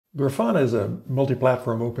Grafana is a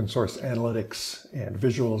multi-platform open source analytics and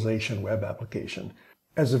visualization web application.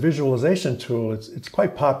 As a visualization tool, it's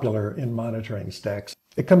quite popular in monitoring stacks.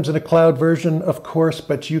 It comes in a cloud version, of course,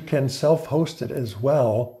 but you can self-host it as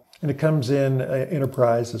well. And it comes in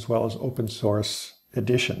enterprise as well as open source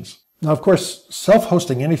editions. Now, of course,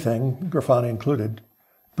 self-hosting anything, Grafana included,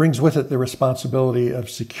 brings with it the responsibility of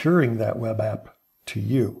securing that web app to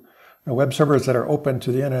you. Now, web servers that are open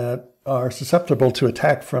to the internet are susceptible to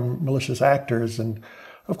attack from malicious actors. And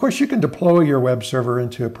of course, you can deploy your web server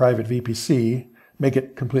into a private VPC, make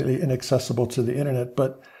it completely inaccessible to the internet,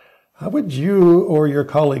 but how would you or your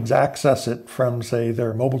colleagues access it from, say,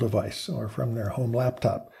 their mobile device or from their home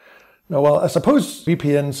laptop? Now, well, I suppose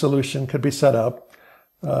VPN solution could be set up.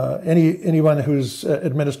 Anyone who's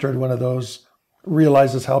administered one of those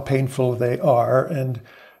realizes how painful they are, and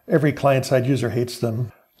every client-side user hates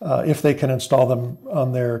them if they can install them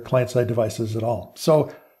on their client-side devices at all.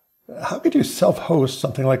 So how could you self-host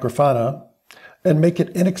something like Grafana and make it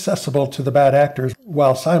inaccessible to the bad actors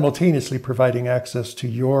while simultaneously providing access to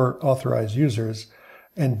your authorized users,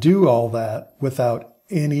 and do all that without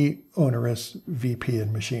any onerous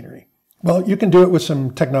VPN machinery? Well, you can do it with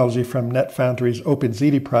some technology from NetFoundry's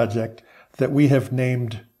OpenZiti project that we have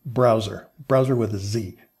named BrowZer, BrowZer with a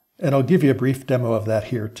Z. And I'll give you a brief demo of that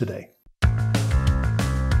here today.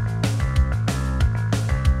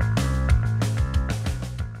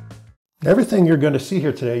 Everything you're going to see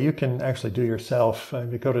here today, you can actually do yourself.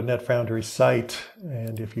 You go to NetFoundry's site,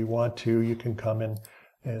 and if you want to, you can come in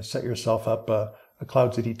and set yourself up a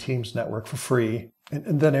CloudZiti Teams network for free.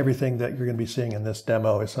 And then everything that you're going to be seeing in this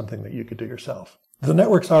demo is something that you could do yourself. The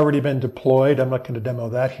network's already been deployed. I'm not going to demo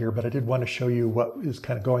that here, but I did want to show you what is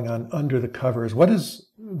kind of going on under the covers. What is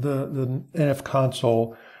the NF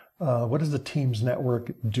console? What is the Teams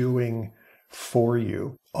network doing for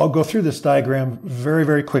you? I'll go through this diagram very,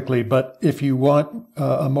 very quickly, but if you want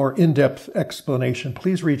a more in-depth explanation,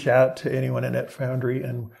 please reach out to anyone at NetFoundry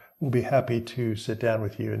and we'll be happy to sit down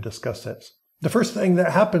with you and discuss this. The first thing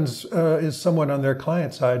that happens is someone on their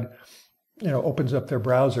client side opens up their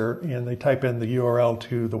browser and they type in the URL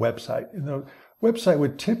to the website. And the website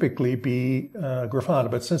would typically be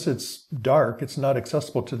Grafana, but since it's dark, it's not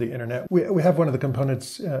accessible to the internet. We have one of the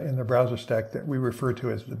components in the browser stack that we refer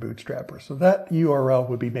to as the bootstrapper. So that URL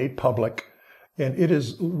would be made public, and it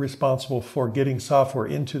is responsible for getting software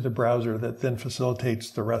into the browser that then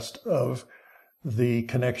facilitates the rest of the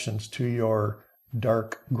connections to your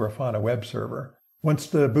dark Grafana web server. Once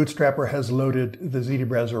the bootstrapper has loaded the Ziti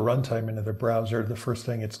BrowZer runtime into the browser, the first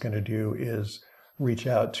thing it's going to do is reach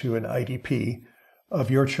out to an IDP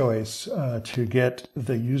of your choice to get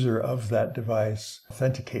the user of that device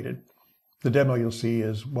authenticated. The demo you'll see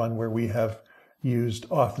is one where we have used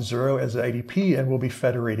Auth0 as IDP and we'll be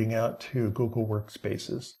federating out to Google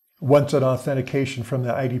Workspaces. Once an authentication from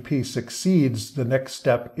the IDP succeeds, the next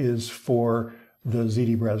step is for the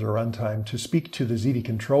Ziti BrowZer runtime to speak to the Ziti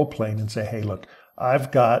control plane and say, hey, look,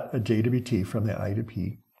 I've got a JWT from the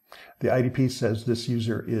IDP. The IDP says this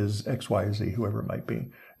user is X, Y, or Z, whoever it might be.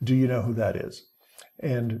 Do you know who that is?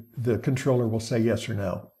 And the controller will say yes or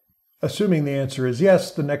no. Assuming the answer is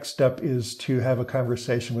yes, the next step is to have a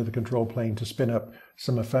conversation with the control plane to spin up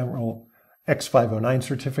some ephemeral X509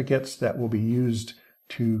 certificates that will be used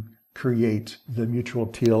to create the mutual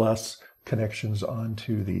TLS connections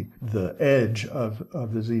onto the edge of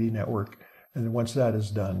the Ziti network. And then once that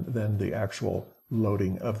is done, then the actual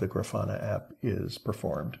loading of the Grafana app is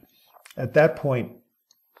performed. At that point,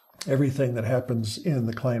 everything that happens in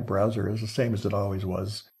the client browser is the same as it always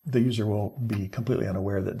was. The user will be completely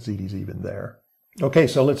unaware that Ziti's even there. Okay,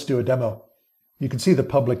 so let's do a demo. You can see the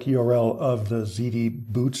public URL of the Ziti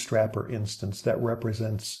bootstrapper instance that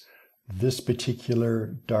represents this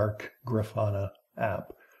particular dark Grafana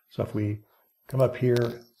app. So if we come up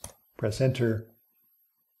here, press enter,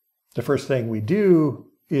 the first thing we do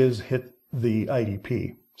is hit the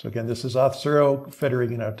IDP. So again, this is Auth0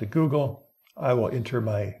 federating out to Google. I will enter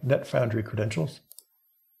my NetFoundry credentials.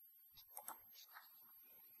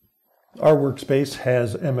 Our workspace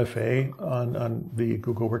has MFA on the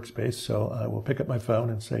Google Workspace, so I will pick up my phone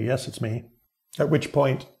and say, yes, it's me. At which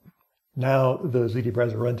point, now the Ziti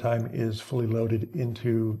BrowZer runtime is fully loaded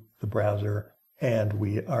into the browser, and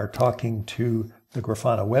we are talking to the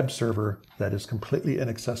Grafana web server that is completely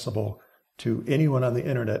inaccessible to anyone on the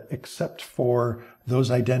internet except for those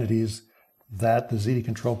identities that the Ziti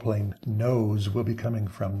control plane knows will be coming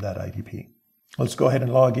from that IDP. Let's go ahead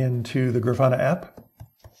and log into the Grafana app.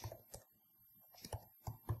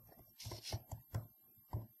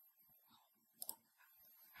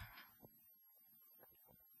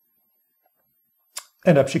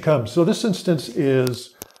 And up she comes. So this instance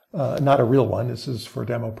is Not a real one. This is for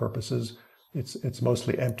demo purposes. It's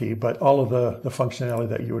mostly empty, but all of the functionality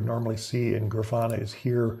that you would normally see in Grafana is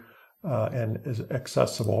here and is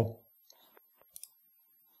accessible.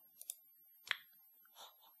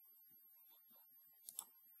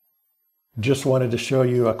 Just wanted to show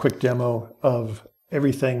you a quick demo of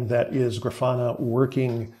everything that is Grafana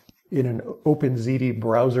working in an OpenZiti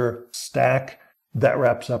browser stack. That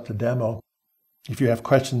wraps up the demo. If you have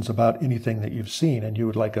questions about anything that you've seen and you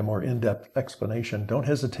would like a more in-depth explanation, don't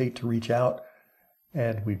hesitate to reach out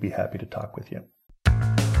and we'd be happy to talk with you.